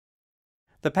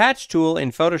The patch tool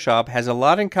in Photoshop has a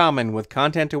lot in common with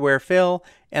content-aware fill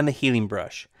and the healing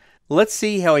brush. Let's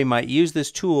see how we might use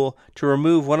this tool to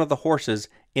remove one of the horses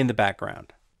in the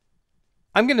background.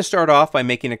 I'm going to start off by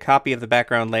making a copy of the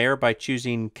background layer by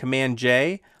choosing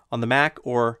Command-J on the Mac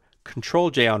or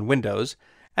Control-J on Windows,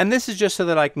 and this is just so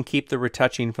that I can keep the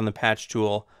retouching from the patch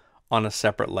tool on a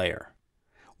separate layer.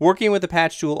 Working with the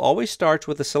patch tool always starts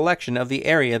with a selection of the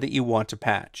area that you want to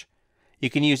patch. You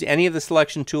can use any of the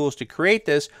selection tools to create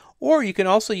this, or you can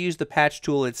also use the patch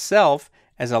tool itself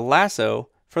as a lasso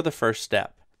for the first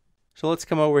step. So let's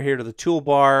come over here to the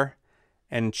toolbar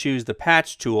and choose the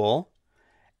patch tool.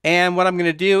 And what I'm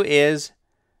going to do is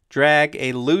drag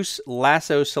a loose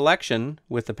lasso selection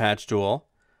with the patch tool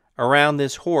around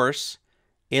this horse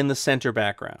in the center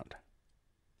background.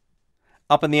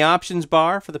 Up in the options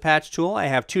bar for the patch tool, I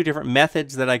have two different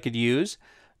methods that I could use,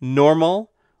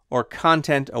 normal or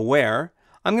content aware.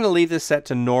 I'm going to leave this set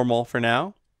to normal for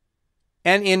now.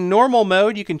 And in normal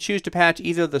mode, you can choose to patch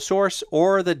either the source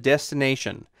or the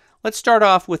destination. Let's start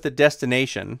off with the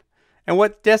destination. And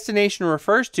what destination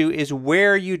refers to is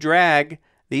where you drag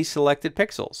these selected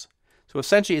pixels. So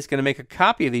essentially, it's going to make a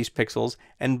copy of these pixels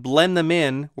and blend them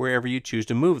in wherever you choose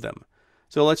to move them.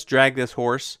 So let's drag this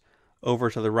horse over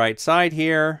to the right side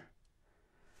here.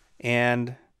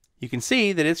 And you can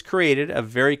see that it's created a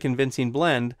very convincing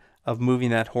blend of moving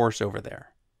that horse over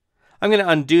there. I'm going to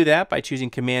undo that by choosing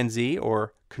Command-Z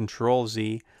or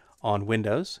Control-Z on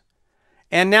Windows.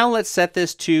 And now let's set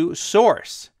this to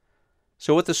source.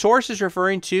 So what the source is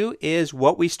referring to is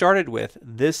what we started with,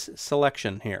 this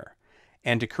selection here.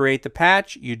 And to create the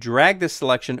patch, you drag this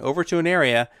selection over to an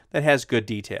area that has good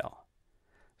detail.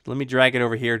 Let me drag it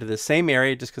over here to the same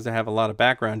area just because I have a lot of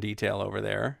background detail over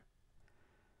there.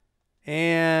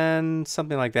 And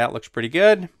something like that looks pretty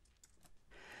good.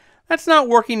 That's not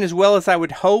working as well as I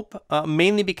would hope,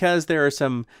 mainly because there are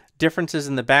some differences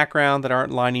in the background that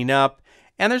aren't lining up.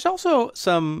 And there's also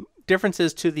some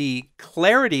differences to the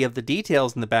clarity of the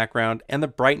details in the background and the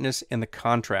brightness and the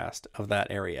contrast of that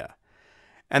area.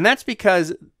 And that's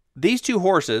because these two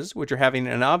horses, which are having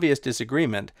an obvious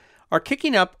disagreement, are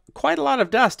kicking up quite a lot of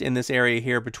dust in this area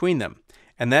here between them.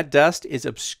 And that dust is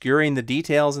obscuring the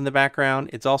details in the background.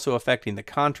 It's also affecting the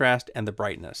contrast and the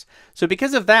brightness. So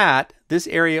because of that, this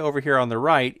area over here on the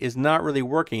right is not really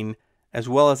working as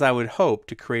well as I would hope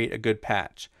to create a good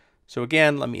patch. So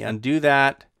again, let me undo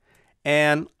that.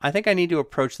 And I think I need to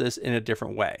approach this in a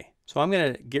different way. So I'm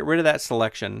going to get rid of that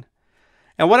selection.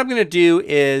 And what I'm going to do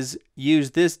is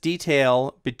use this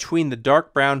detail between the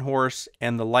dark brown horse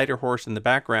and the lighter horse in the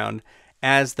background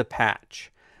as the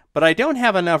patch. But I don't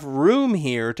have enough room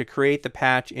here to create the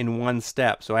patch in one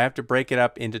step, so I have to break it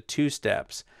up into two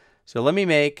steps. So let me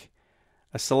make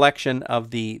a selection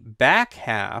of the back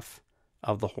half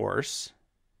of the horse.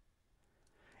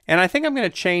 And I think I'm going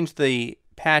to change the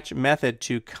patch method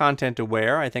to content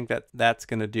aware. I think that that's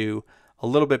going to do a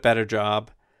little bit better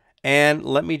job. And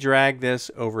let me drag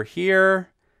this over here,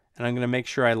 and I'm going to make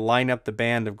sure I line up the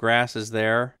band of grasses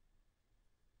there.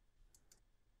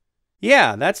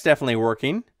 Yeah, that's definitely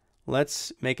working.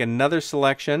 Let's make another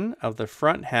selection of the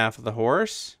front half of the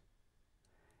horse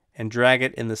and drag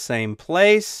it in the same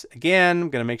place. Again, I'm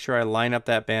going to make sure I line up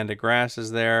that band of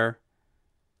grasses there.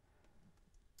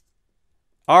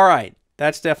 All right,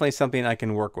 that's definitely something I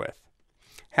can work with.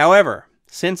 However,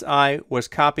 since I was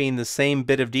copying the same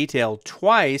bit of detail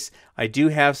twice, I do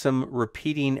have some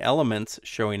repeating elements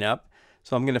showing up.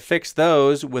 So I'm going to fix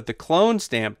those with the clone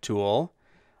stamp tool.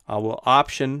 I will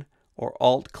Option or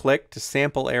Alt click to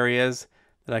sample areas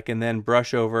that I can then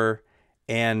brush over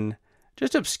and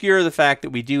just obscure the fact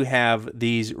that we do have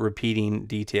these repeating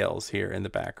details here in the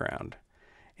background.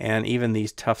 And even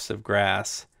these tufts of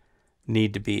grass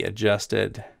need to be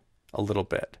adjusted a little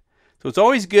bit. So it's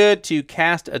always good to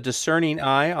cast a discerning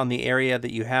eye on the area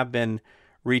that you have been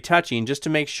retouching just to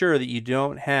make sure that you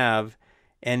don't have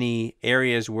any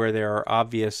areas where there are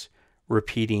obvious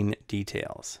repeating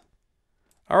details.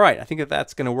 All right, I think that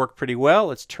that's going to work pretty well.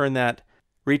 Let's turn that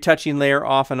retouching layer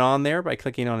off and on there by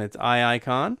clicking on its eye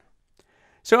icon.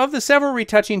 So of the several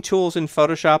retouching tools in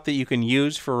Photoshop that you can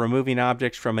use for removing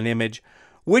objects from an image,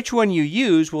 which one you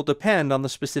use will depend on the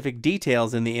specific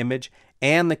details in the image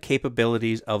and the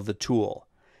capabilities of the tool.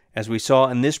 As we saw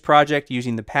in this project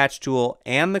using the patch tool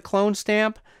and the clone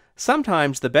stamp,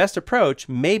 sometimes the best approach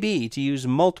may be to use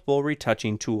multiple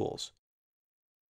retouching tools.